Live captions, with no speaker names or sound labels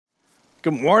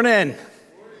Good morning.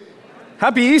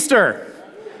 Happy Easter.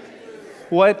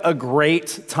 What a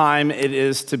great time it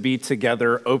is to be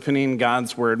together opening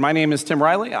God's Word. My name is Tim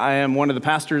Riley. I am one of the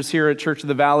pastors here at Church of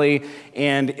the Valley.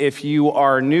 And if you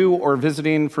are new or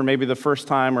visiting for maybe the first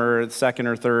time or second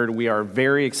or third, we are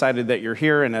very excited that you're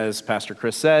here. And as Pastor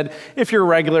Chris said, if you're a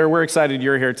regular, we're excited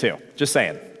you're here too. Just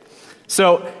saying.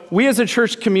 So we as a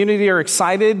church community are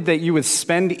excited that you would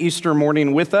spend Easter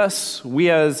morning with us. We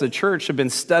as a church have been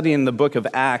studying the book of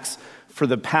Acts for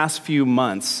the past few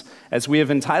months as we have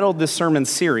entitled this sermon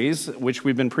series, which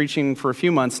we've been preaching for a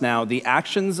few months now, The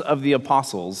Actions of the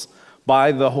Apostles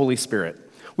by the Holy Spirit.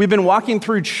 We've been walking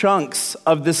through chunks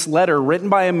of this letter written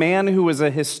by a man who was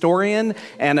a historian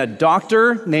and a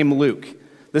doctor named Luke.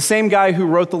 The same guy who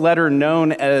wrote the letter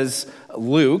known as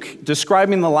Luke,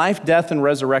 describing the life, death, and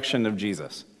resurrection of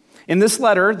Jesus. In this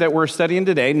letter that we're studying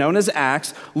today, known as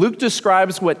Acts, Luke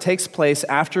describes what takes place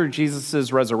after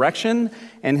Jesus' resurrection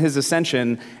and his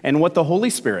ascension, and what the Holy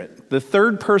Spirit, the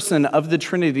third person of the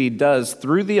Trinity, does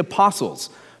through the apostles,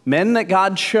 men that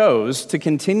God chose to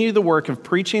continue the work of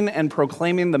preaching and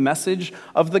proclaiming the message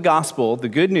of the gospel, the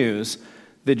good news,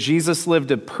 that Jesus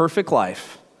lived a perfect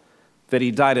life, that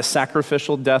he died a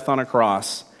sacrificial death on a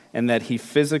cross, and that he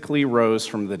physically rose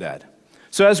from the dead.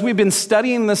 So as we've been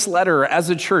studying this letter as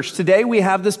a church, today we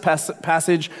have this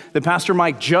passage that Pastor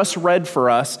Mike just read for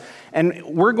us, and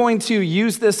we're going to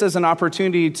use this as an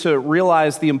opportunity to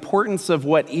realize the importance of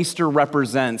what Easter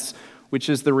represents, which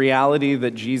is the reality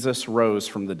that Jesus rose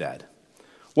from the dead.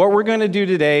 What we're going to do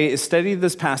today is study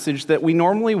this passage that we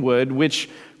normally would, which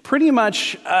pretty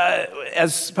much,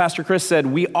 as Pastor Chris said,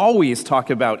 we always talk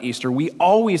about Easter. We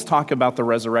always talk about the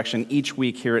resurrection each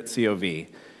week here at COV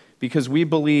because we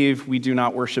believe we do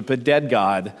not worship a dead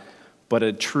God, but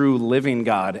a true living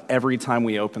God every time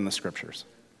we open the scriptures.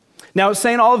 Now,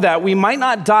 saying all of that, we might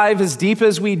not dive as deep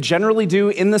as we generally do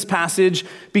in this passage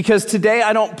because today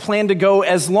I don't plan to go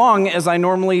as long as I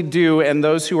normally do, and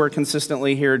those who are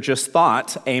consistently here just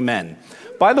thought, amen.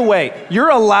 By the way, you're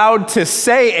allowed to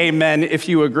say amen if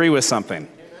you agree with something.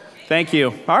 Thank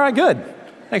you. All right, good.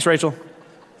 Thanks, Rachel.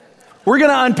 We're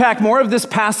going to unpack more of this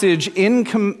passage in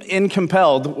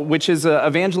Compelled, which is an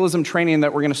evangelism training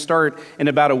that we're going to start in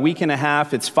about a week and a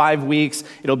half. It's 5 weeks.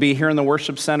 It'll be here in the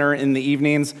worship center in the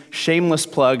evenings. Shameless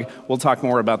plug. We'll talk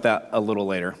more about that a little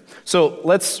later. So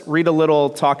let's read a little,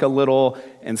 talk a little,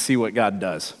 and see what God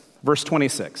does. Verse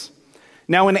 26.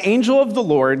 Now an angel of the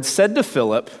Lord said to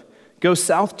Philip, "Go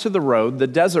south to the road, the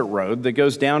desert road that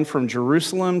goes down from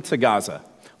Jerusalem to Gaza."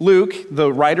 Luke,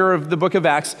 the writer of the book of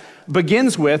Acts,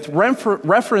 begins with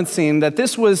referencing that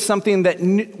this was something that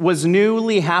was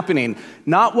newly happening,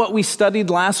 not what we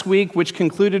studied last week, which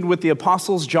concluded with the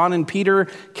apostles John and Peter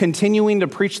continuing to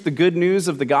preach the good news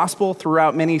of the gospel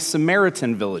throughout many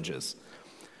Samaritan villages.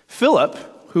 Philip,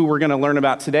 who we're going to learn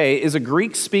about today, is a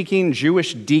Greek-speaking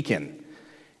Jewish deacon,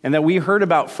 and that we heard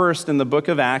about first in the book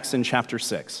of Acts in chapter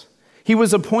 6. He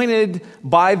was appointed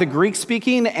by the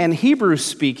Greek-speaking and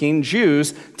Hebrew-speaking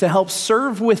Jews to help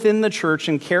serve within the church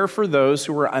and care for those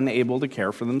who were unable to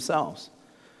care for themselves.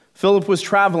 Philip was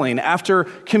traveling after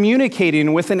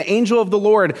communicating with an angel of the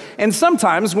Lord. And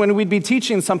sometimes when we'd be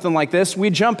teaching something like this,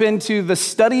 we jump into the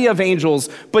study of angels.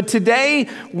 But today,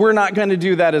 we're not going to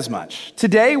do that as much.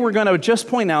 Today, we're going to just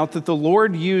point out that the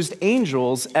Lord used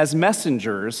angels as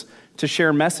messengers to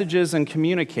share messages and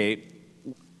communicate,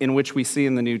 in which we see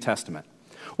in the New Testament.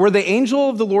 Where the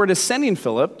angel of the Lord is sending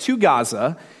Philip to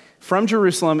Gaza from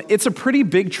Jerusalem, it's a pretty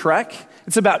big trek.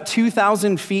 It's about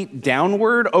 2,000 feet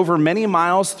downward over many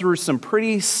miles through some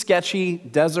pretty sketchy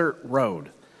desert road.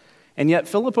 And yet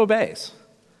Philip obeys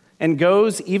and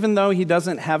goes even though he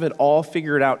doesn't have it all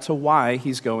figured out to why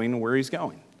he's going where he's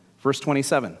going. Verse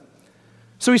 27.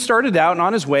 So he started out, and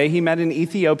on his way, he met an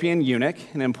Ethiopian eunuch,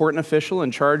 an important official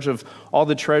in charge of all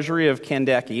the treasury of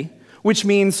Kandake, which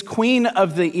means queen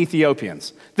of the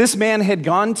Ethiopians. This man had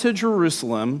gone to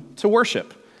Jerusalem to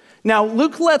worship. Now,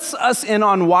 Luke lets us in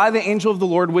on why the angel of the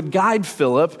Lord would guide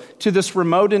Philip to this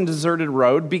remote and deserted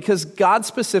road, because God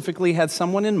specifically had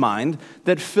someone in mind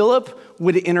that Philip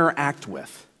would interact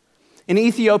with. An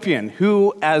Ethiopian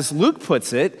who, as Luke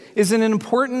puts it, is an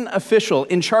important official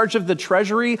in charge of the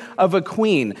treasury of a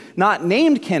queen, not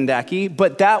named Kandake,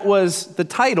 but that was the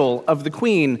title of the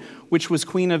queen, which was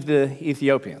queen of the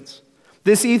Ethiopians.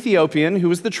 This Ethiopian, who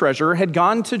was the treasurer, had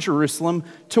gone to Jerusalem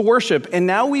to worship, and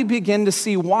now we begin to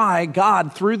see why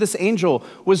God, through this angel,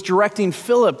 was directing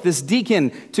Philip, this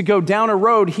deacon, to go down a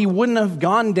road he wouldn't have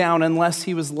gone down unless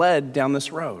he was led down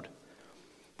this road.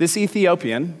 This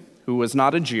Ethiopian, who was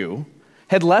not a Jew,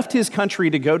 had left his country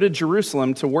to go to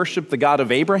Jerusalem to worship the God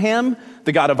of Abraham,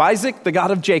 the God of Isaac, the God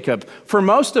of Jacob. For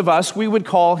most of us, we would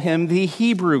call him the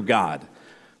Hebrew God.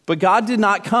 But God did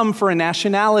not come for a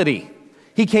nationality.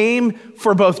 He came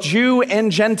for both Jew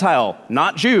and Gentile,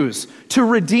 not Jews, to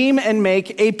redeem and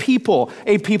make a people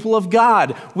of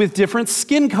God with different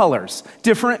skin colors,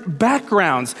 different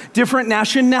backgrounds, different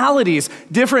nationalities,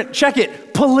 different, check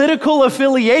it, political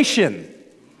affiliation.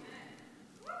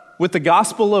 With the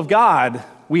gospel of God,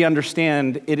 we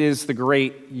understand it is the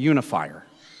great unifier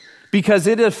because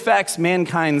it affects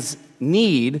mankind's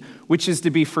need, which is to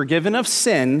be forgiven of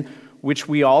sin, which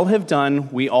we all have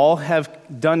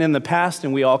done in the past,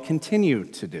 and we all continue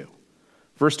to do.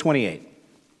 Verse 28,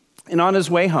 and on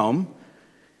his way home,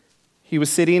 he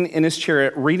was sitting in his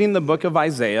chariot reading the book of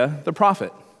Isaiah the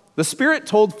prophet. The Spirit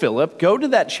told Philip, go to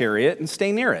that chariot and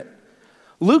stay near it.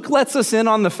 Luke lets us in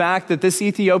on the fact that this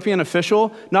Ethiopian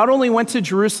official not only went to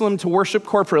Jerusalem to worship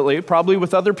corporately, probably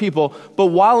with other people, but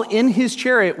while in his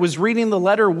chariot was reading the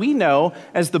letter we know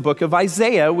as the book of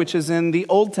Isaiah, which is in the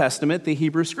Old Testament, the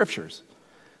Hebrew Scriptures.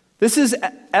 This is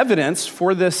evidence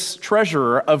for this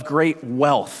treasurer of great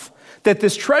wealth that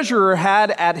this treasurer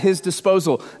had at his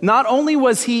disposal. Not only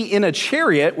was he in a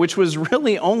chariot, which was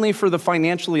really only for the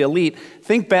financially elite,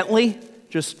 think Bentley,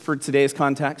 just for today's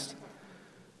context,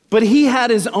 but he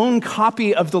had his own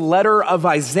copy of the letter of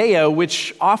Isaiah,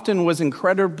 which often was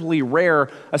incredibly rare,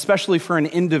 especially for an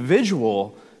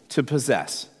individual to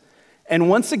possess. And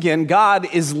once again, God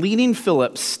is leading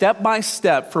Philip step by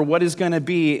step for what is going to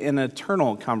be an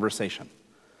eternal conversation.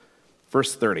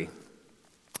 Verse 30.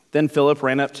 Then Philip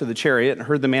ran up to the chariot and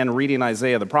heard the man reading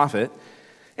Isaiah the prophet,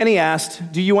 and he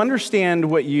asked, do you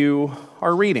understand what you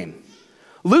are reading?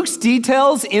 Luke's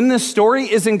details in this story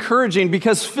is encouraging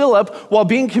because Philip, while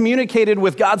being communicated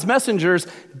with God's messengers,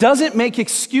 doesn't make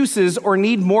excuses or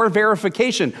need more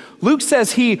verification. Luke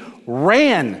says he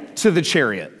ran to the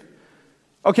chariot.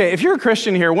 Okay, if you're a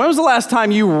Christian here, when was the last time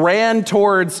you ran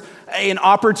towards an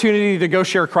opportunity to go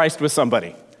share Christ with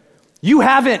somebody? You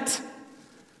haven't.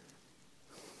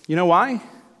 You know why?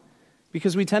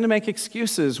 Because we tend to make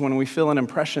excuses when we feel an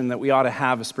impression that we ought to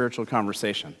have a spiritual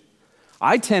conversation.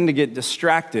 I tend to get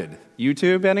distracted.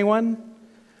 YouTube, anyone?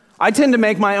 I tend to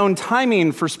make my own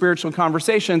timing for spiritual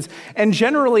conversations, and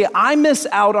generally I miss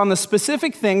out on the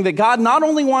specific thing that God not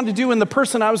only wanted to do in the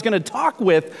person I was going to talk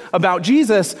with about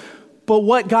Jesus, but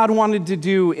what God wanted to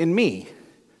do in me,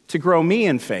 to grow me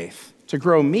in faith, to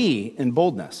grow me in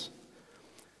boldness.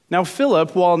 Now,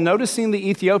 Philip, while noticing the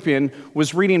Ethiopian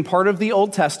was reading part of the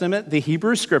Old Testament, the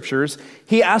Hebrew Scriptures,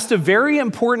 he asked a very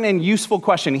important and useful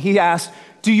question. He asked,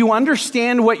 do you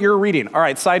understand what you're reading? All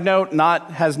right, side note,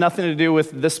 has nothing to do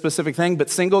with this specific thing, but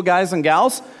single guys and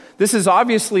gals, this is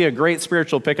obviously a great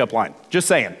spiritual pickup line. Just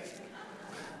saying.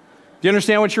 Do you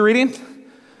understand what you're reading?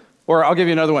 Or I'll give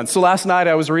you another one. So last night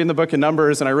I was reading the book of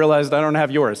Numbers and I realized I don't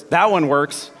have yours. That one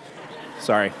works.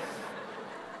 Sorry.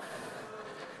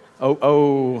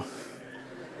 Oh.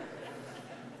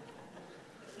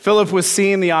 Philip was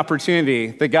seeing the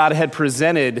opportunity that God had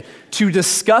presented to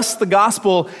discuss the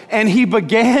gospel, and he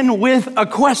began with a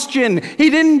question.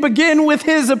 He didn't begin with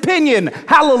his opinion.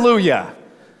 Hallelujah.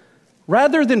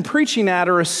 Rather than preaching at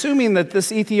or assuming that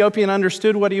this Ethiopian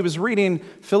understood what he was reading,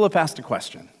 Philip asked a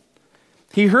question.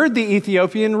 He heard the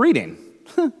Ethiopian reading,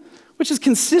 which is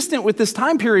consistent with this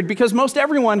time period because most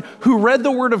everyone who read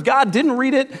the Word of God didn't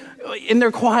read it in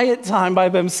their quiet time by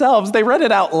themselves. They read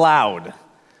it out loud.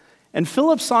 And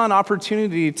Philip saw an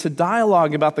opportunity to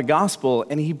dialogue about the gospel,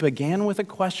 and he began with a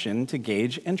question to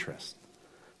gauge interest.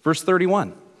 Verse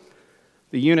 31,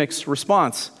 the eunuch's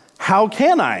response, how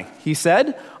can I, he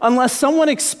said, unless someone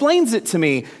explains it to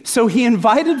me? So he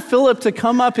invited Philip to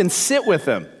come up and sit with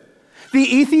him.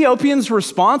 The Ethiopian's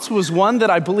response was one that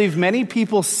I believe many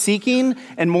people seeking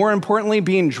and more importantly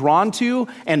being drawn to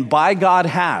and by God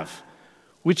have,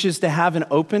 which is to have an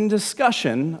open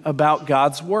discussion about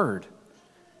God's word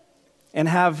and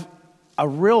have a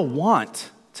real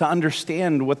want to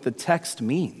understand what the text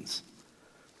means.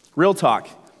 Real talk.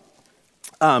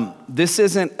 This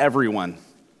isn't everyone.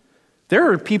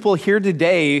 There are people here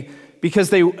today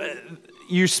because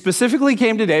you specifically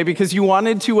came today because you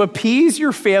wanted to appease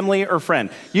your family or friend.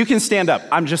 You can stand up.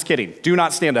 I'm just kidding. Do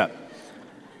not stand up.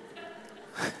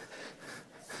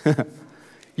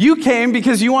 You came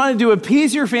because you wanted to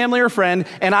appease your family or friend,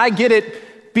 and I get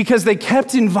it because they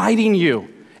kept inviting you.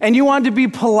 And you wanted to be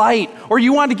polite, or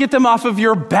you wanted to get them off of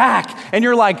your back, and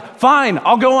you're like, fine,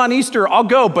 I'll go on Easter, I'll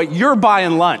go, but you're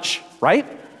buying lunch, right?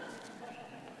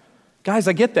 Guys,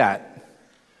 I get that.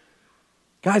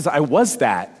 Guys, I was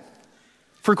that.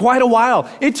 for quite a while.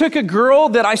 It took a girl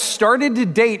that I started to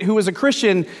date who was a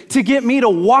Christian to get me to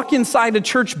walk inside a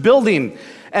church building.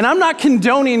 And I'm not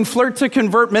condoning flirt to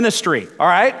convert ministry, all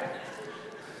right?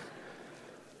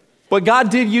 But God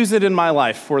did use it in my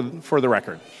life, for the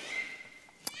record.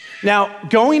 Now,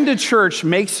 going to church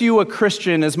makes you a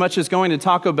Christian as much as going to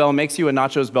Taco Bell makes you a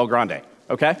Nachos Bel Grande,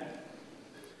 okay?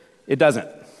 It doesn't.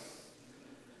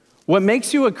 What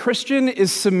makes you a Christian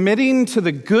is submitting to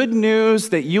the good news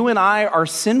that you and I are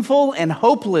sinful and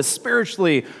hopeless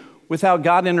spiritually without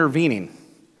God intervening.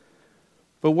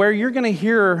 But where you're going to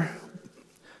hear,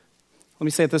 let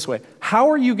me say it this way,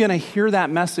 how are you going to hear that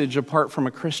message apart from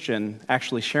a Christian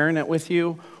actually sharing it with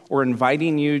you or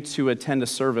inviting you to attend a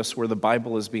service where the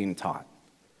Bible is being taught?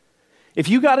 If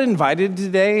you got invited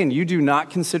today and you do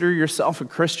not consider yourself a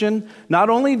Christian, not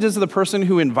only does the person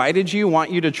who invited you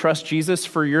want you to trust Jesus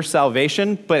for your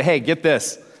salvation, but hey, get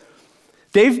this.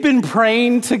 They've been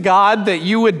praying to God that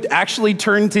you would actually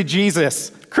turn to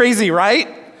Jesus. Crazy, right?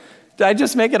 Did I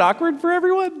just make it awkward for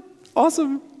everyone?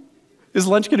 Awesome. Is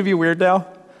lunch going to be weird now?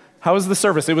 How was the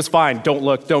service? It was fine. Don't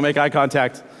look. Don't make eye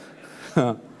contact.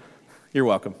 You're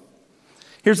welcome.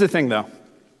 Here's the thing, though.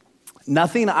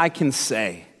 Nothing I can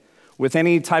say with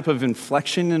any type of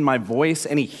inflection in my voice,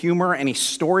 any humor, any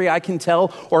story I can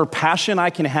tell, or passion I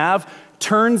can have,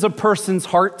 turns a person's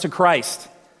heart to Christ.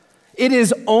 It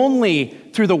is only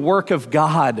through the work of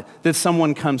God that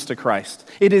someone comes to Christ.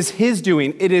 It is His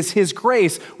doing. It is His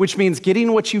grace, which means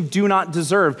getting what you do not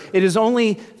deserve. It is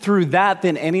only through that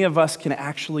any of us can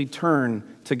actually turn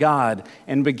to God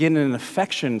and begin an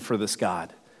affection for this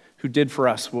God who did for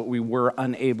us what we were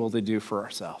unable to do for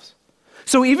ourselves.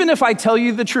 So even if I tell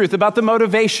you the truth about the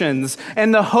motivations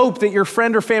and the hope that your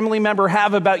friend or family member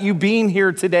have about you being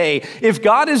here today, if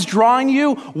God is drawing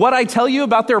you, what I tell you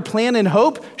about their plan and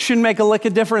hope shouldn't make a lick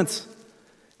of difference.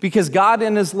 Because God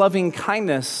in His loving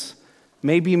kindness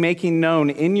may be making known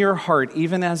in your heart,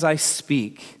 even as I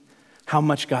speak, how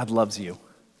much God loves you.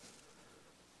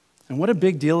 And what a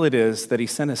big deal it is that He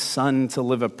sent His Son to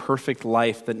live a perfect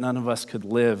life that none of us could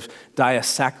live, die a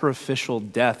sacrificial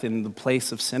death in the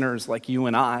place of sinners like you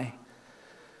and I.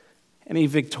 And He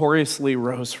victoriously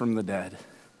rose from the dead,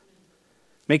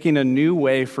 making a new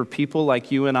way for people like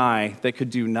you and I that could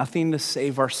do nothing to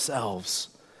save ourselves.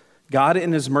 God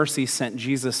in His mercy sent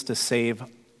Jesus to save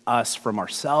us from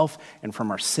ourselves and from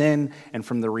our sin and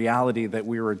from the reality that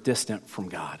we were distant from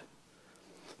God.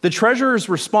 The treasurer's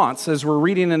response, as we're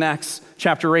reading in Acts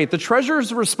chapter 8, the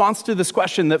treasurer's response to this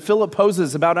question that Philip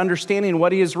poses about understanding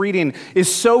what he is reading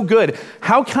is so good.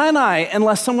 How can I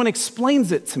unless someone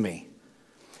explains it to me?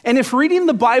 And if reading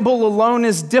the Bible alone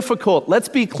is difficult, let's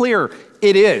be clear,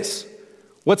 it is.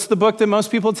 What's the book that most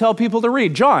people tell people to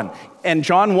read? John. And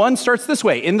John 1 starts this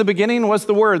way. In the beginning was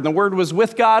the Word, and the Word was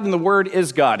with God, and the Word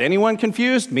is God. Anyone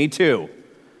confused? Me too.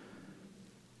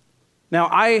 Now,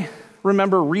 I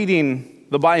remember reading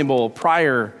the Bible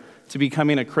prior to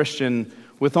becoming a Christian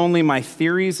with only my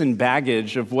theories and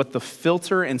baggage of what the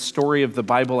filter and story of the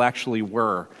Bible actually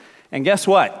were. And guess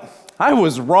what? I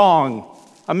was wrong.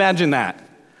 Imagine that.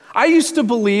 I used to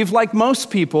believe, like most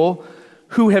people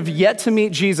who have yet to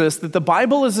meet Jesus, that the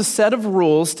Bible is a set of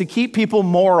rules to keep people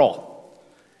moral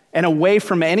and away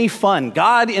from any fun.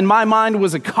 God, in my mind,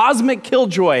 was a cosmic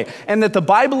killjoy, and that the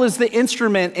Bible is the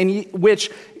instrument in which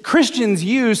Christians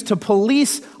use to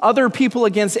police other people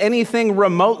against anything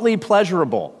remotely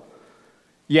pleasurable.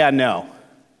 Yeah, no.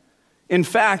 In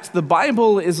fact, the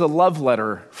Bible is a love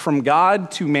letter from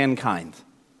God to mankind,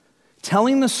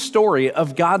 telling the story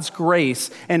of God's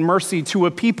grace and mercy to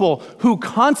a people who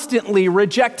constantly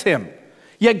reject Him.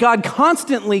 Yet God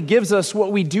constantly gives us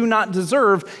what we do not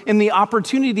deserve in the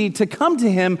opportunity to come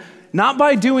to Him, not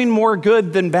by doing more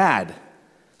good than bad.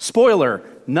 Spoiler,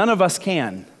 none of us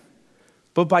can,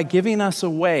 but by giving us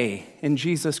away in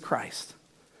Jesus Christ,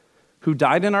 who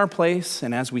died in our place,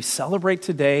 and as we celebrate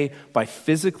today, by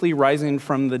physically rising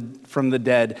from the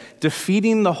dead,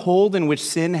 defeating the hold in which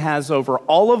sin has over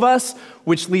all of us,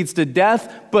 which leads to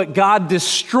death, but God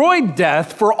destroyed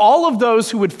death for all of those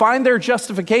who would find their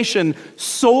justification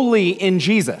solely in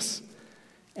Jesus.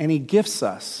 And He gifts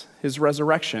us His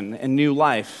resurrection and new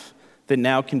life that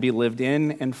now can be lived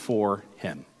in and for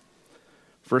Him.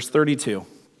 Verse 32.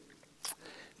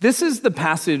 This is the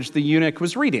passage the eunuch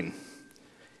was reading.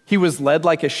 He was led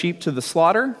like a sheep to the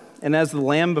slaughter, and as the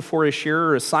lamb before his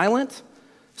shearer is silent,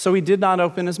 so he did not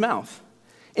open his mouth.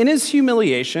 In his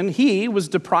humiliation, he was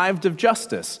deprived of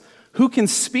justice. Who can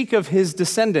speak of his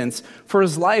descendants? For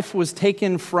his life was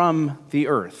taken from the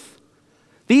earth.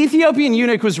 The Ethiopian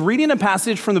eunuch was reading a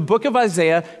passage from the book of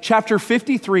Isaiah, chapter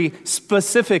 53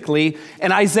 specifically,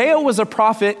 and Isaiah was a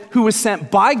prophet who was sent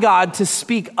by God to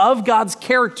speak of God's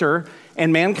character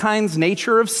and mankind's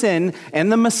nature of sin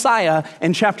and the Messiah,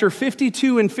 and chapter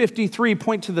 52 and 53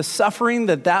 point to the suffering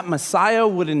that Messiah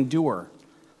would endure,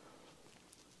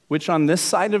 which on this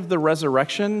side of the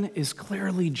resurrection is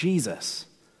clearly Jesus.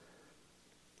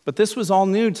 But this was all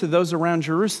new to those around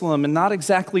Jerusalem and not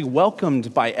exactly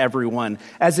welcomed by everyone,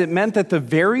 as it meant that the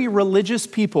very religious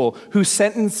people who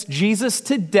sentenced Jesus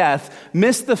to death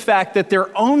missed the fact that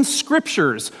their own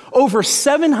scriptures over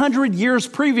 700 years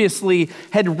previously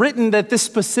had written that this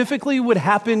specifically would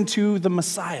happen to the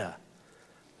Messiah.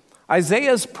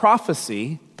 Isaiah's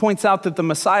prophecy points out that the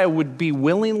Messiah would be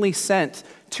willingly sent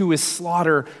to his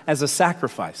slaughter as a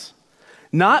sacrifice,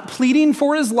 not pleading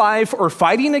for his life or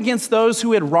fighting against those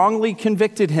who had wrongly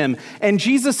convicted him. And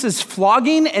Jesus'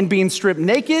 flogging and being stripped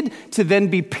naked to then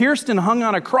be pierced and hung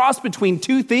on a cross between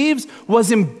two thieves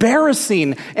was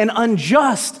embarrassing and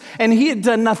unjust, and he had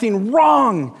done nothing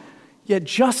wrong. Yet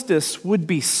justice would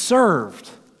be served,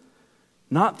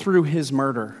 not through his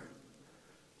murder,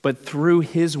 but through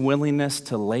his willingness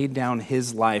to lay down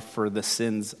his life for the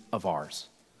sins of ours.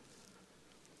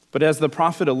 But as the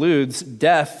prophet alludes,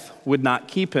 death would not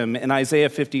keep him. In Isaiah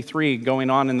 53, going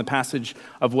on in the passage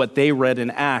of what they read in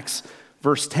Acts,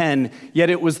 verse 10, yet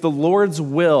it was the Lord's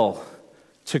will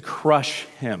to crush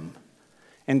him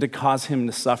and to cause him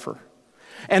to suffer.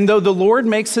 And though the Lord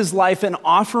makes his life an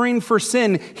offering for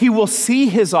sin, he will see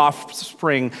his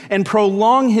offspring and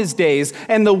prolong his days,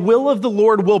 and the will of the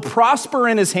Lord will prosper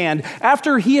in his hand.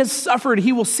 After he has suffered,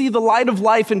 he will see the light of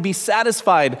life and be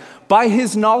satisfied. By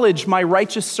his knowledge, my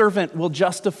righteous servant will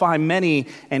justify many,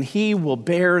 and he will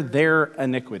bear their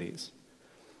iniquities.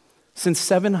 Since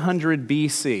 700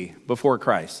 BC, before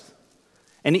Christ,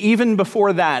 and even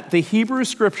before that, the Hebrew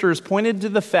scriptures pointed to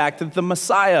the fact that the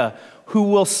Messiah, who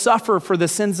will suffer for the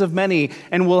sins of many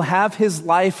and will have his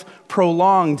life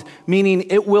prolonged, meaning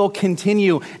it will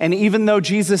continue. And even though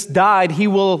Jesus died, he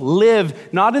will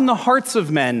live not in the hearts of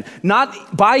men,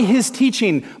 not by his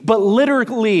teaching, but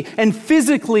literally and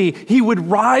physically, he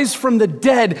would rise from the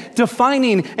dead,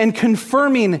 defining and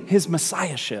confirming his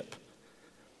messiahship.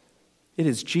 It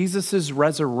is Jesus'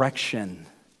 resurrection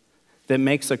that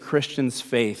makes a Christian's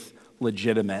faith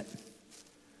legitimate.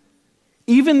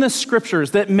 Even the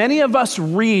scriptures that many of us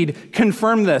read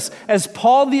confirm this. As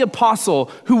Paul the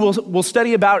apostle, who we'll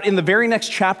study about in the very next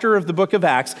chapter of the book of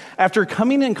Acts, after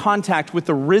coming in contact with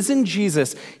the risen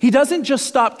Jesus, he doesn't just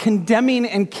stop condemning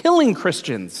and killing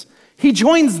Christians. He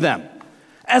joins them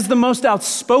as the most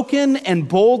outspoken and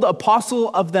bold apostle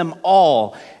of them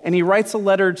all. And he writes a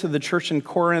letter to the church in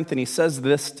Corinth, and he says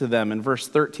this to them in verse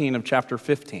 13 of chapter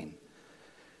 15.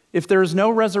 If there is no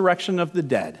resurrection of the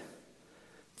dead,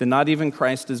 then not even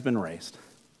Christ has been raised.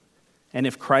 And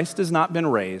if Christ has not been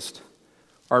raised,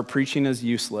 our preaching is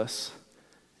useless,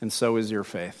 and so is your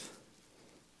faith.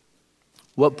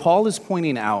 What Paul is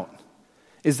pointing out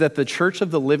is that the church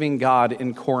of the living God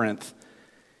in Corinth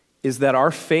is that our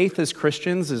faith as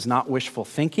Christians is not wishful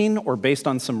thinking or based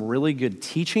on some really good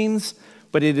teachings,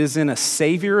 but it is in a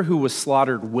Savior who was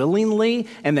slaughtered willingly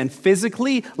and then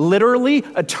physically, literally,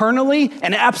 eternally,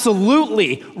 and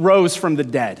absolutely rose from the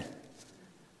dead,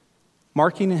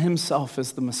 marking himself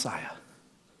as the Messiah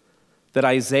that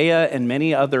Isaiah and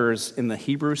many others in the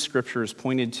Hebrew scriptures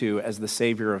pointed to as the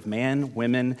Savior of man,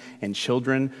 women, and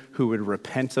children who would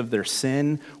repent of their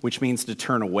sin, which means to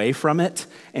turn away from it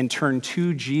and turn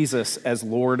to Jesus as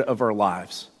Lord of our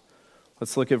lives.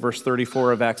 Let's look at verse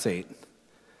 34 of Acts 8.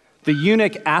 The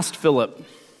eunuch asked Philip,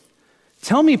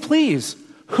 "Tell me, please,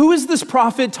 who is this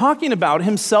prophet talking about,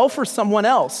 himself or someone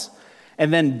else?"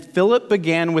 And then Philip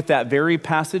began with that very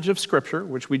passage of scripture,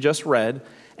 which we just read,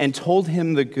 and told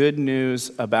him the good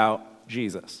news about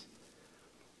Jesus.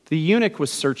 The eunuch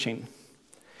was searching.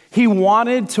 He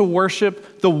wanted to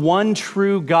worship the one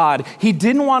true God. He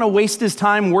didn't want to waste his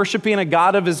time worshiping a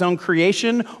God of his own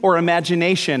creation or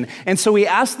imagination. And so he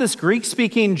asked this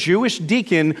Greek-speaking Jewish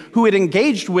deacon who had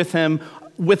engaged with him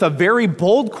with a very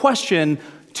bold question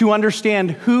to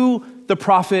understand who the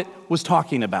prophet was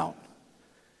talking about.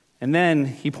 And then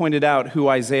he pointed out who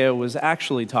Isaiah was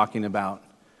actually talking about,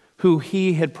 who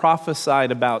he had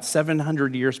prophesied about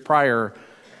 700 years prior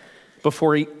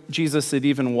before Jesus had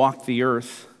even walked the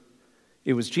earth.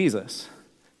 It was Jesus,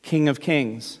 King of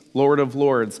Kings, Lord of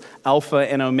Lords, Alpha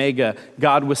and Omega,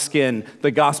 God with skin,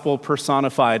 the gospel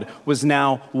personified, was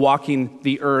now walking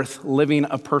the earth, living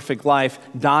a perfect life,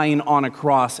 dying on a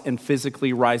cross, and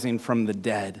physically rising from the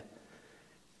dead.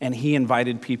 And he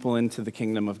invited people into the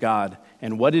kingdom of God.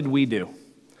 And what did we do?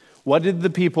 What did the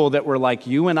people that were like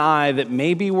you and I, that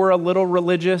maybe were a little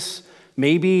religious,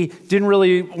 maybe didn't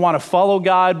really want to follow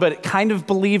God, but kind of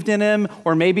believed in him,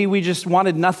 or maybe we just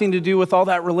wanted nothing to do with all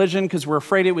that religion because we're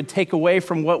afraid it would take away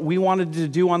from what we wanted to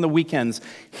do on the weekends.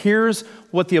 Here's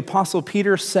what the Apostle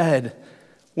Peter said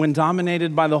when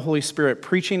dominated by the Holy Spirit,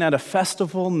 preaching at a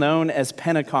festival known as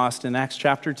Pentecost in Acts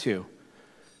chapter 2.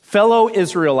 Fellow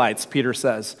Israelites, Peter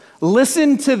says,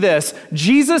 listen to this.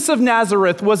 Jesus of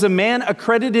Nazareth was a man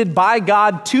accredited by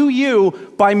God to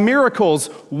you by miracles,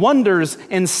 wonders,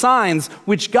 and signs,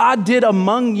 which God did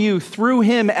among you through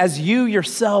him, as you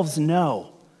yourselves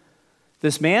know.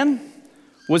 This man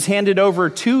was handed over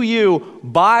to you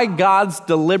by God's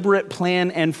deliberate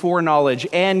plan and foreknowledge,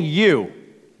 and you,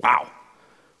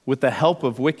 with the help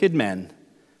of wicked men,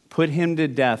 put him to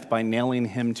death by nailing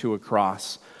him to a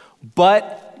cross.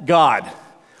 But God,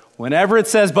 whenever it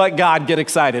says but God, get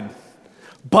excited.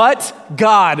 But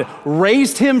God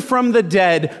raised him from the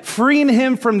dead, freeing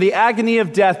him from the agony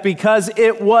of death, because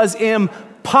it was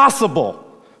impossible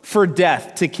for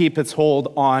death to keep its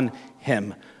hold on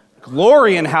him.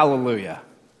 Glory and hallelujah.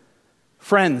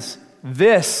 Friends,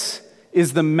 this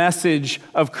is the message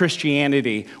of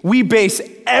Christianity. We base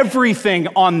everything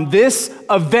on this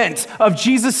event of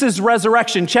Jesus'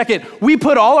 resurrection. Check it. We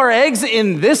put all our eggs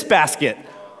in this basket.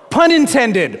 Pun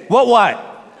intended. What?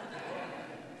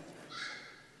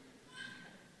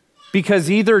 Because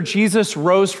either Jesus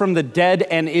rose from the dead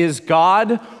and is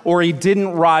God, or he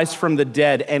didn't rise from the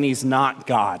dead and he's not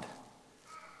God.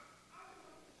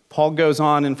 Paul goes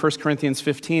on in 1 Corinthians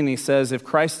 15, he says, if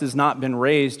Christ has not been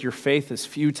raised, your faith is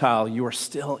futile. You are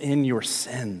still in your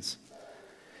sins.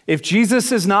 If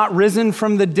Jesus is not risen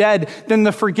from the dead, then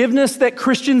the forgiveness that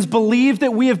Christians believe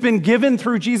that we have been given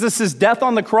through Jesus' death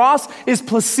on the cross is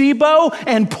placebo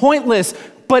and pointless.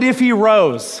 But if he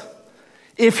rose,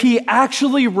 if he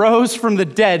actually rose from the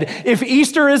dead, if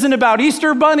Easter isn't about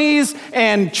Easter bunnies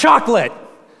and chocolate,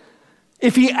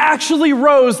 if he actually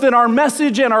rose, then our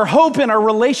message and our hope and our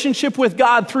relationship with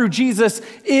God through Jesus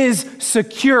is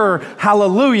secure.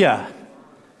 Hallelujah.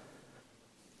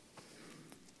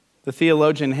 The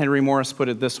theologian Henry Morris put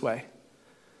it this way: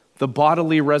 the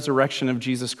bodily resurrection of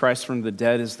Jesus Christ from the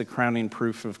dead is the crowning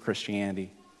proof of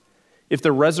Christianity. If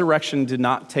the resurrection did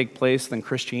not take place, then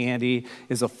Christianity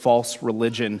is a false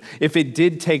religion. If it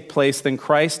did take place, then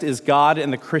Christ is God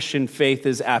and the Christian faith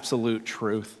is absolute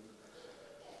truth.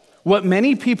 What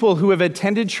many people who have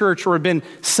attended church or have been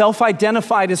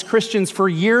self-identified as Christians for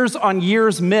years on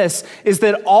years miss is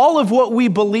that all of what we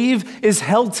believe is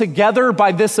held together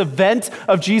by this event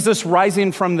of Jesus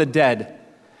rising from the dead.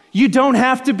 You don't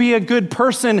have to be a good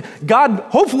person. God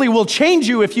hopefully will change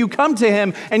you if you come to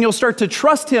him and you'll start to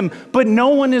trust him, but no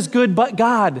one is good but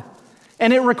God.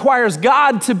 And it requires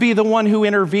God to be the one who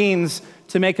intervenes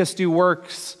to make us do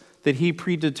works that he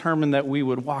predetermined that we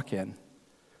would walk in.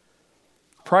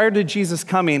 Prior to Jesus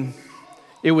coming,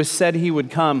 it was said he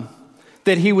would come,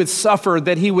 that he would suffer,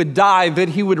 that he would die, that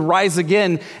he would rise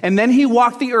again. And then he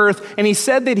walked the earth and he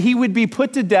said that he would be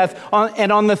put to death.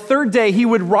 And on the third day, he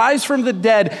would rise from the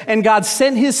dead. And God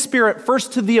sent his Spirit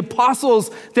first to the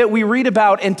apostles that we read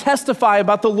about and testify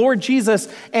about the Lord Jesus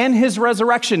and his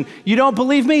resurrection. You don't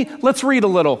believe me? Let's read a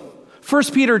little. 1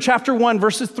 Peter chapter 1,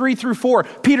 verses 3 through 4.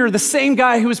 Peter, the same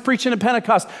guy who was preaching at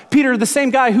Pentecost. Peter, the same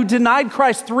guy who denied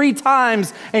Christ 3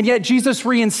 times, and yet Jesus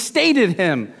reinstated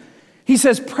him. He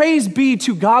says, praise be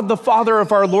to God the Father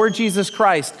of our Lord Jesus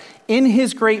Christ. In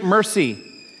his great mercy,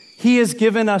 he has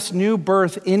given us new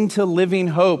birth into living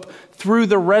hope through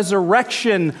the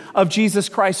resurrection of Jesus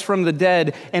Christ from the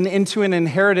dead and into an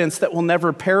inheritance that will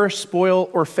never perish, spoil,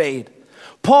 or fade.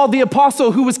 Paul, the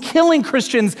apostle who was killing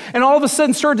Christians and all of a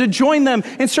sudden started to join them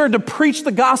and started to preach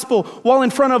the gospel while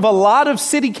in front of a lot of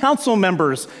city council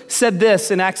members, said this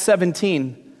in Acts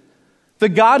 17. The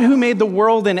God who made the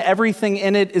world and everything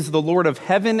in it is the Lord of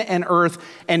heaven and earth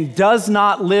and does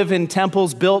not live in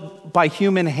temples built by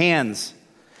human hands.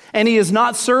 And he is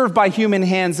not served by human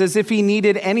hands as if he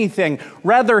needed anything.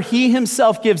 Rather, he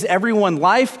himself gives everyone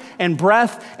life and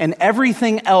breath and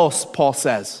everything else, Paul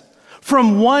says.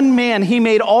 From one man, he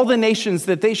made all the nations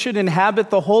that they should inhabit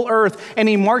the whole earth, and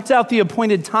he marked out the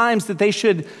appointed times that they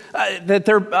should,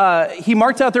 he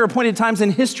marked out their appointed times in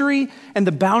history and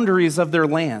the boundaries of their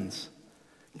lands.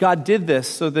 God did this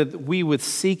so that we would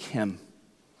seek him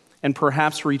and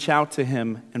perhaps reach out to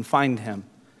him and find him,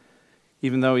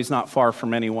 even though he's not far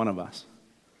from any one of us.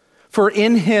 For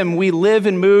in him we live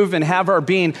and move and have our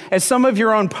being. As some of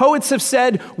your own poets have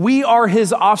said, we are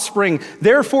his offspring.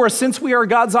 Therefore, since we are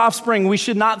God's offspring, we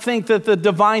should not think that the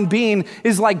divine being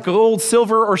is like gold,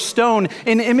 silver, or stone,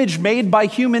 an image made by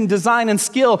human design and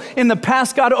skill. In the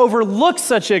past, God overlooked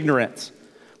such ignorance.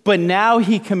 But now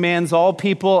he commands all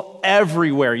people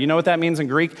everywhere. You know what that means in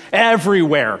Greek?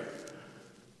 Everywhere.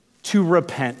 To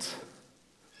repent.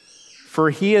 For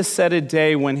he has set a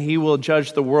day when he will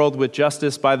judge the world with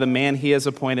justice by the man he has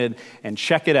appointed. And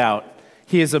check it out.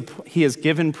 He has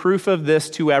given proof of this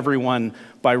to everyone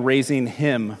by raising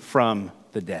him from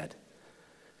the dead.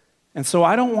 And so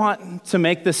I don't want to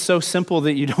make this so simple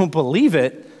that you don't believe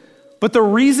it. But the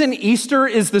reason Easter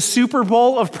is the Super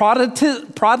Bowl of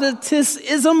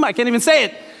Protestantism, I can't even say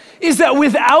it, is that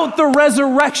without the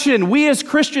resurrection, we as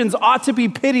Christians ought to be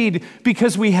pitied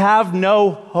because we have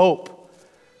no hope.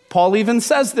 Paul even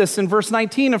says this in verse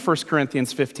 19 of 1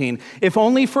 Corinthians 15. If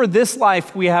only for this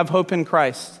life we have hope in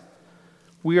Christ,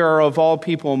 we are of all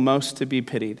people most to be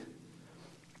pitied.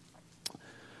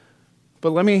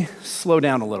 But let me slow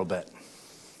down a little bit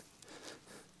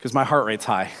because my heart rate's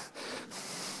high.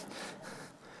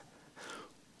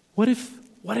 What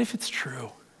if it's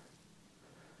true?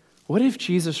 What if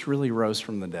Jesus really rose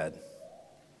from the dead?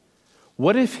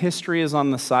 What if history is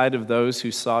on the side of those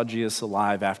who saw Jesus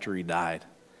alive after he died?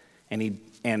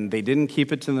 And they didn't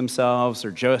keep it to themselves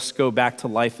or just go back to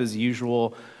life as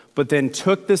usual, but then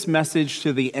took this message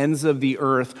to the ends of the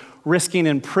earth, risking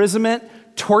imprisonment,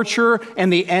 torture,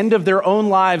 and the end of their own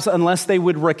lives unless they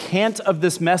would recant of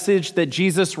this message that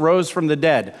Jesus rose from the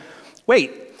dead.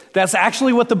 Wait, that's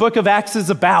actually what the book of Acts is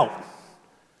about.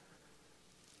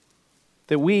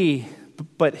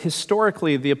 But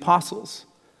historically, the apostles,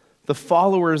 the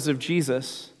followers of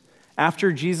Jesus,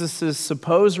 after Jesus'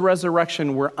 supposed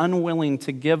resurrection, were unwilling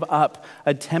to give up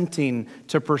attempting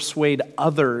to persuade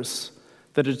others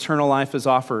that eternal life is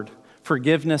offered.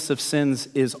 Forgiveness of sins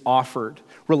is offered.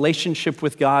 Relationship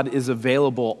with God is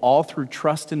available, all through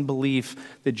trust and belief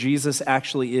that Jesus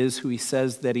actually is who he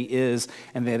says that he is,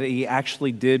 and that he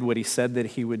actually did what he said that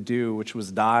he would do, which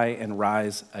was die and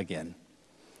rise again.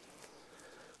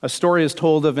 A story is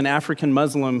told of an African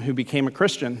Muslim who became a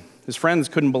Christian. His friends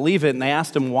couldn't believe it, and they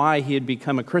asked him why he had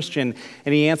become a Christian,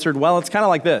 and he answered, well, it's kind of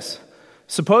like this.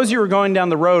 Suppose you were going down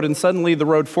the road, and suddenly the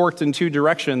road forked in two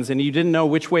directions, and you didn't know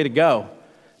which way to go.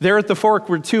 There at the fork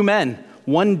were two men,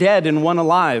 one dead and one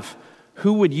alive.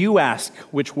 Who would you ask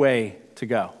which way to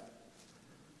go?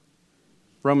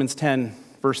 Romans 10,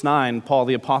 verse 9, Paul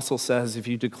the apostle says, if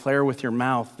you declare with your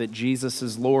mouth that Jesus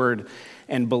is Lord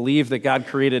and believe that God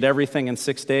created everything in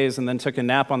 6 days and then took a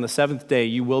nap on the seventh day,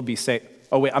 you will be saved.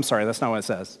 Oh, wait, I'm sorry, that's not what it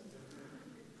says.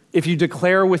 If you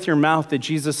declare with your mouth that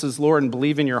Jesus is Lord and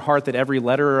believe in your heart that every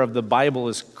letter of the Bible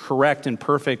is correct and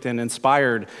perfect and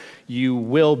inspired, you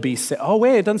will be saved. Oh,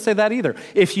 wait, it doesn't say that either.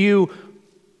 If you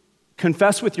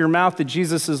confess with your mouth that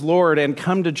Jesus is Lord and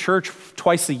come to church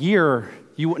twice a year,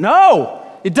 no,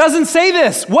 it doesn't say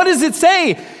this. What does it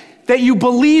say? That you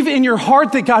believe in your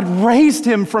heart that God raised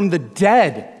him from the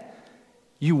dead,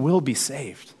 you will be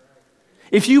saved.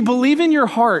 If you believe in your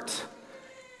heart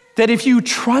that if you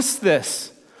trust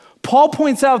this, Paul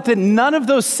points out that none of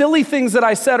those silly things that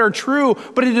I said are true,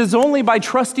 but it is only by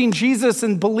trusting Jesus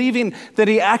and believing that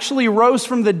he actually rose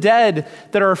from the dead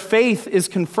that our faith is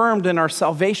confirmed and our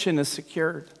salvation is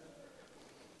secured.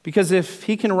 Because if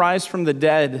he can rise from the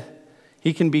dead,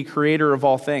 he can be creator of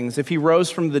all things. If he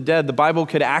rose from the dead, the Bible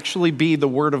could actually be the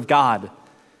Word of God,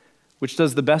 which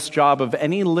does the best job of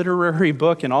any literary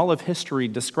book in all of history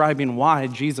describing why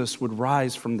Jesus would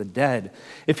rise from the dead.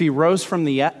 If he rose from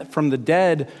the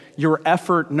dead, your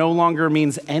effort no longer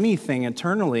means anything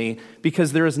eternally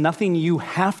because there is nothing you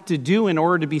have to do in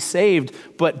order to be saved,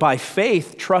 but by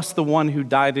faith, trust the one who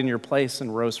died in your place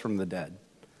and rose from the dead.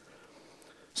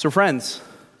 So friends,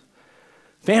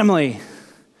 family,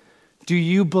 do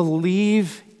you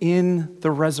believe in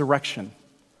the resurrection?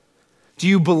 Do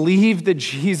you believe that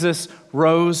Jesus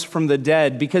rose from the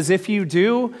dead? Because if you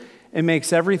do, it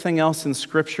makes everything else in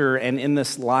Scripture and in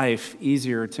this life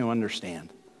easier to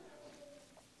understand.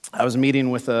 I was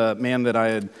meeting with a man that I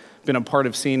had been a part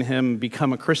of seeing him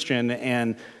become a Christian,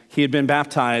 and he had been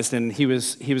baptized, and he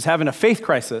was having a faith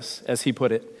crisis, as he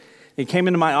put it. He came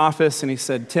into my office and he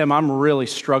said, Tim, I'm really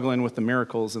struggling with the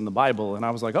miracles in the Bible. And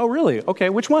I was like, oh, really? Okay,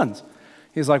 which ones?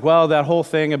 He's like, well, that whole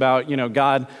thing about,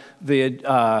 God,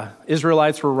 the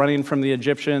Israelites were running from the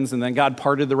Egyptians, and then God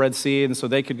parted the Red Sea, and so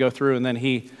they could go through, and then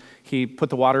he put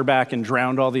the water back and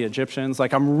drowned all the Egyptians.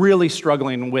 Like, I'm really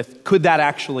struggling with, could that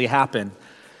actually happen?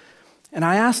 And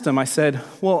I asked him, I said,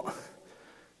 well,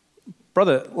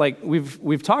 brother, like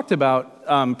we've talked about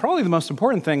probably the most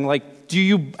important thing, like, do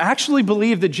you actually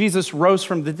believe that Jesus rose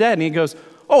from the dead? And he goes,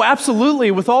 oh,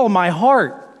 absolutely, with all of my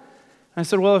heart. And I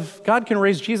said, well, if God can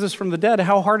raise Jesus from the dead,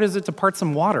 how hard is it to part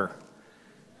some water?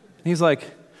 And he's like,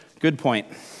 good point.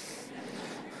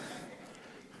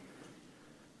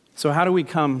 So how do we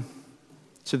come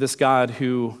to this God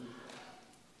who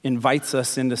invites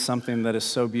us into something that is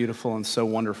so beautiful and so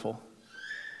wonderful,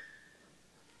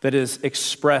 that is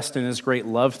expressed in his great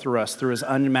love through us, through his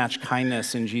unmatched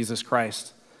kindness in Jesus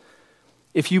Christ?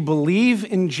 If you believe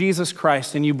in Jesus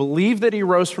Christ and you believe that he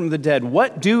rose from the dead,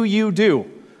 what do you do?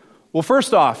 Well,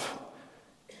 first off,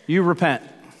 you repent.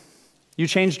 You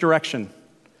change direction.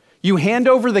 You hand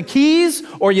over the keys,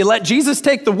 or you let Jesus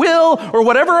take the wheel, or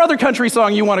whatever other country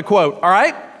song you want to quote, all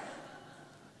right?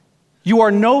 You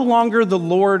are no longer the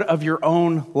Lord of your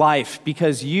own life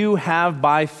because you have,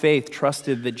 by faith,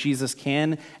 trusted that Jesus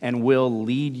can and will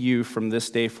lead you from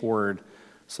this day forward.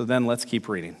 So then let's keep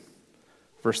reading.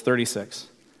 Verse 36.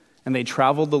 And they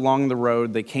traveled along the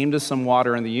road. They came to some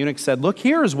water, and the eunuch said, look,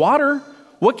 here is water.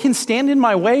 What can stand in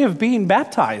my way of being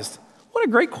baptized? What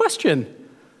a great question.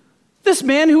 This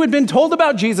man who had been told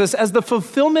about Jesus as the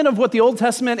fulfillment of what the Old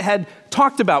Testament had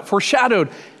talked about, foreshadowed,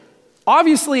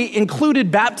 obviously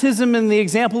included baptism in the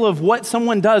example of what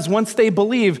someone does once they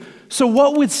believe. So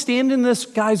what would stand in this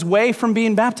guy's way from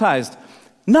being baptized?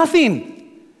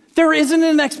 Nothing. There isn't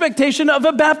an expectation of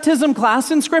a baptism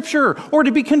class in Scripture or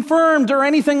to be confirmed or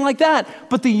anything like that.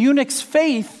 But the eunuch's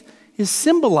faith is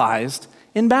symbolized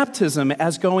in baptism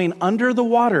as going under the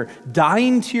water,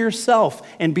 dying to yourself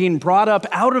and being brought up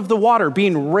out of the water,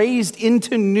 being raised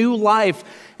into new life.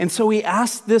 And so he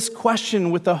asked this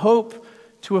question with the hope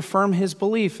to affirm his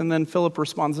belief. And then Philip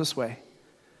responds this way.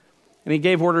 And he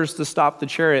gave orders to stop the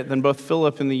chariot. Then both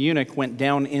Philip and the eunuch went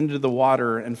down into the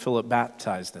water, and Philip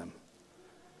baptized him.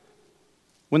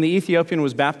 When the Ethiopian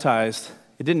was baptized,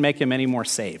 it didn't make him any more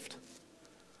saved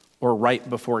or right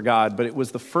before God, but it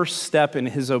was the first step in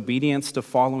his obedience to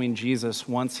following Jesus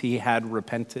once he had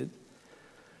repented.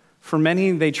 For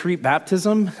many, they treat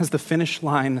baptism as the finish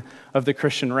line of the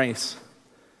Christian race,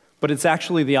 but it's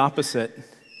actually the opposite.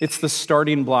 It's the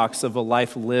starting blocks of a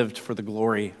life lived for the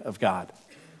glory of God.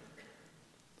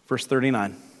 Verse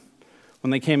 39, when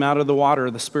they came out of the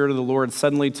water, the Spirit of the Lord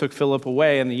suddenly took Philip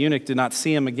away, and the eunuch did not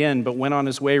see him again, but went on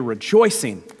his way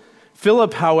rejoicing.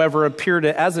 Philip, however, appeared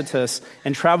at Azotus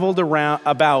and traveled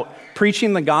about,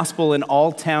 preaching the gospel in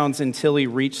all towns until he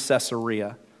reached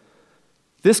Caesarea.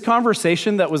 This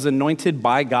conversation that was anointed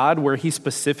by God, where he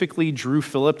specifically drew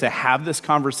Philip to have this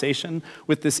conversation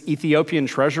with this Ethiopian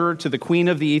treasurer, to the queen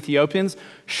of the Ethiopians,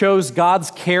 shows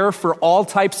God's care for all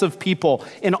types of people,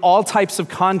 in all types of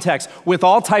contexts, with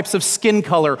all types of skin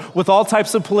color, with all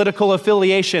types of political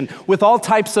affiliation, with all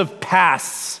types of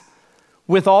pasts,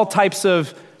 with all types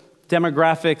of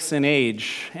demographics and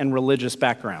age and religious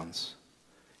backgrounds.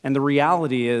 And the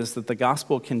reality is that the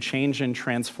gospel can change and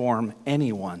transform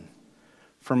anyone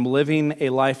from living a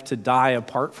life to die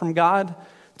apart from God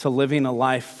to living a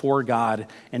life for God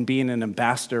and being an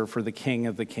ambassador for the King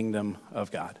of the kingdom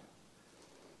of God.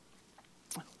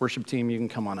 Worship team, you can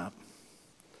come on up.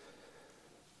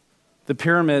 The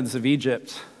pyramids of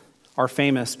Egypt are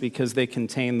famous because they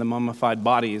contain the mummified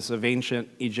bodies of ancient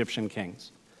Egyptian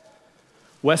kings.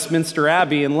 Westminster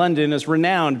Abbey in London is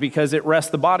renowned because it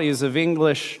rests the bodies of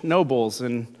English nobles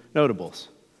and notables.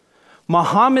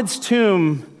 Muhammad's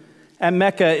tomb at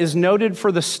Mecca is noted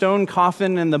for the stone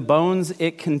coffin and the bones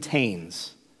it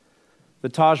contains. The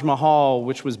Taj Mahal,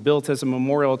 which was built as a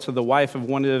memorial to the wife of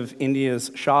one of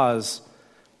India's Shahs,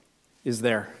 is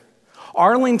there.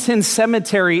 Arlington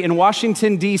Cemetery in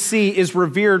Washington, D.C. is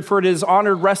revered for it is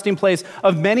honored resting place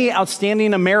of many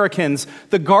outstanding Americans.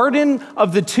 The garden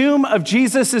of the tomb of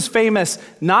Jesus is famous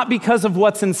not because of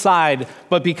what's inside,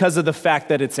 but because of the fact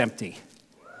that it's empty.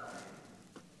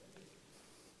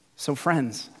 So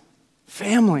friends,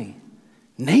 family,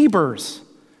 neighbors,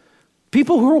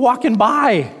 people who are walking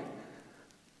by,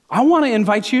 I want to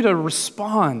invite you to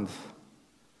respond.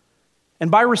 And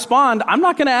by respond, I'm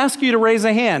not going to ask you to raise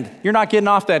a hand. You're not getting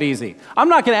off that easy. I'm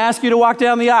not going to ask you to walk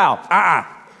down the aisle.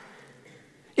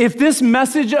 If this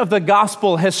message of the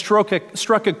gospel has struck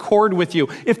a chord with you,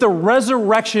 if the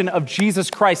resurrection of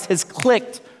Jesus Christ has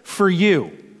clicked for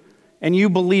you, and you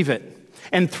believe it,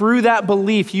 and through that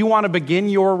belief you want to begin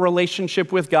your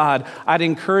relationship with God, I'd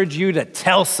encourage you to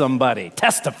tell somebody,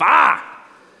 testify.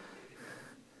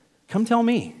 Come tell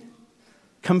me.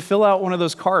 Come fill out one of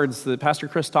those cards that Pastor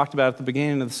Chris talked about at the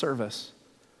beginning of the service.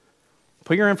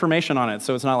 Put your information on it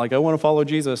so it's not like, I want to follow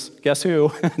Jesus. Guess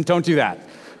who? Don't do that.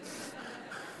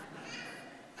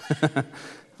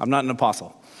 I'm not an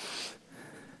apostle.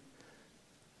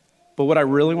 But what I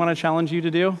really want to challenge you to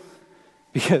do,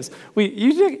 because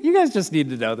you guys just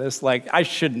need to know this. Like, I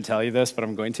shouldn't tell you this, but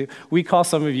I'm going to. We call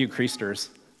some of you Creasters.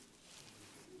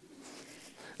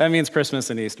 That means Christmas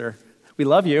and Easter. We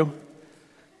love you.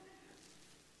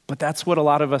 But that's what a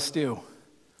lot of us do.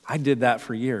 I did that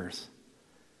for years.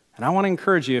 And I want to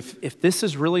encourage you, if this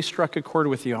has really struck a chord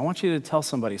with you, I want you to tell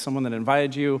somebody, someone that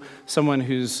invited you, someone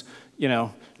who's, I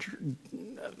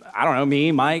don't know,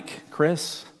 me, Mike,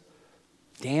 Chris,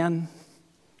 Dan,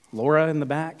 Laura in the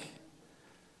back.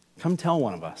 Come tell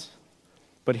one of us.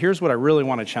 But here's what I really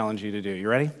want to challenge you to do. You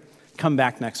ready? Come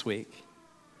back next week.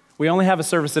 We only have a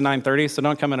service at 9:30, so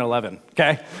don't come at 11,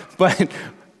 okay? But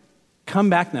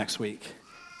come back next week.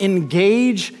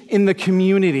 Engage in the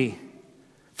community.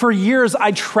 For years,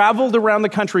 I traveled around the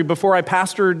country before I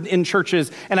pastored in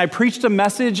churches, and I preached a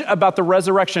message about the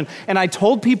resurrection, and I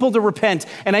told people to repent,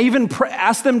 and I even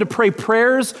asked them to pray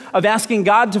prayers of asking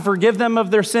God to forgive them of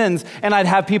their sins, and I'd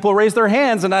have people raise their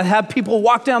hands, and I'd have people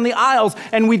walk down the aisles,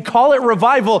 and we'd call it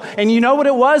revival, and you know what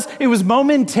it was? It was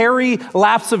momentary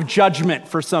lapse of judgment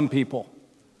for some people.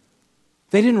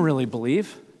 They didn't really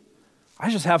believe.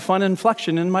 I just have fun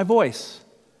inflection in my voice,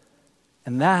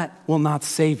 and that will not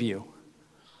save you.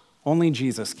 Only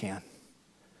Jesus can.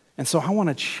 And so I want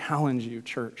to challenge you,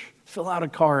 church. Fill out a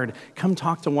card. Come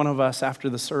talk to one of us after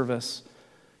the service.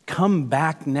 Come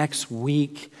back next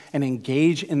week and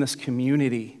engage in this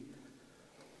community.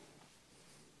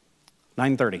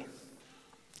 9:30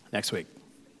 next week.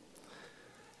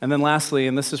 And then lastly,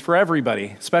 and this is for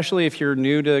everybody, especially if you're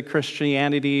new to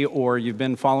Christianity or you've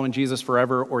been following Jesus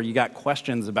forever or you got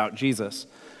questions about Jesus,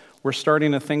 we're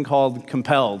starting a thing called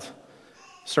Compelled.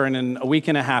 Starting in a week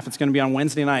and a half. It's going to be on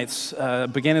Wednesday nights,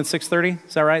 begin at 6:30.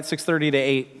 Is that right? 6:30 to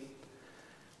 8.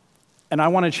 And I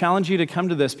want to challenge you to come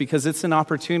to this because it's an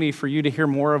opportunity for you to hear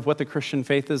more of what the Christian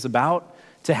faith is about,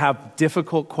 to have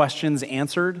difficult questions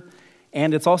answered.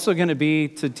 And it's also going to be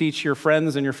to teach your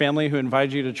friends and your family who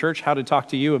invited you to church how to talk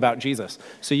to you about Jesus.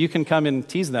 So you can come and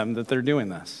tease them that they're doing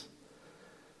this.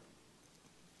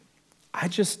 I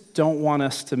just don't want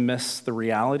us to miss the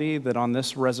reality that on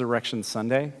this Resurrection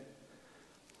Sunday,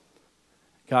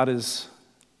 God is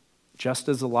just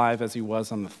as alive as he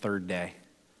was on the third day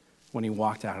when he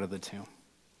walked out of the tomb.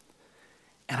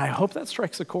 And I hope that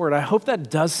strikes a chord. I hope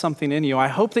that does something in you. I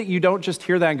hope that you don't just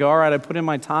hear that and go, all right, I put in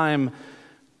my time,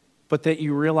 but that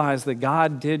you realize that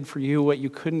God did for you what you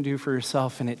couldn't do for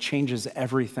yourself, and it changes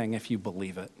everything if you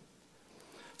believe it.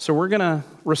 So we're going to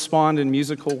respond in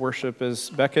musical worship as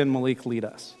Becca and Malik lead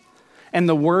us. And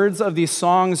the words of these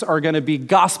songs are going to be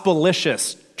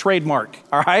gospelicious, trademark,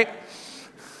 all right?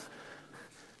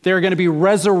 They're going to be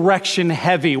resurrection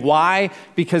heavy. Why?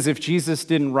 Because if Jesus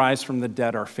didn't rise from the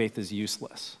dead, our faith is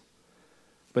useless.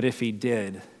 But if he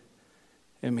did,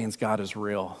 it means God is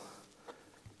real.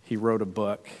 He wrote a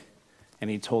book, and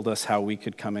he told us how we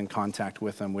could come in contact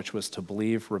with him, which was to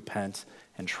believe, repent,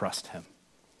 and trust him.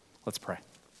 Let's pray.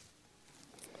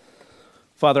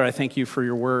 Father, I thank you for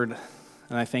your word,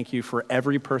 and I thank you for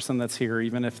every person that's here,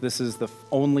 even if this is the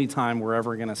only time we're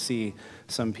ever going to see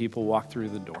some people walk through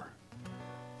the door.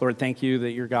 Lord, thank you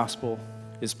that your gospel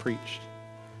is preached.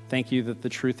 Thank you that the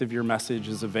truth of your message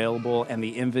is available and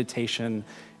the invitation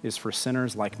is for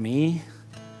sinners like me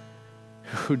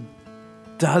who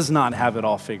does not have it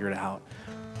all figured out,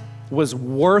 was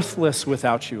worthless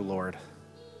without you, Lord.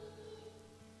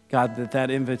 God, that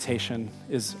invitation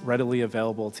is readily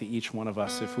available to each one of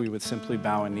us if we would simply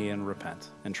bow a knee and repent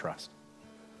and trust.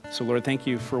 So Lord, thank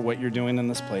you for what you're doing in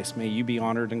this place. May you be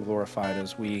honored and glorified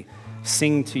as we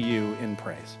sing to you in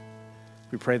praise.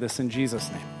 We pray this in Jesus'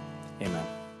 name.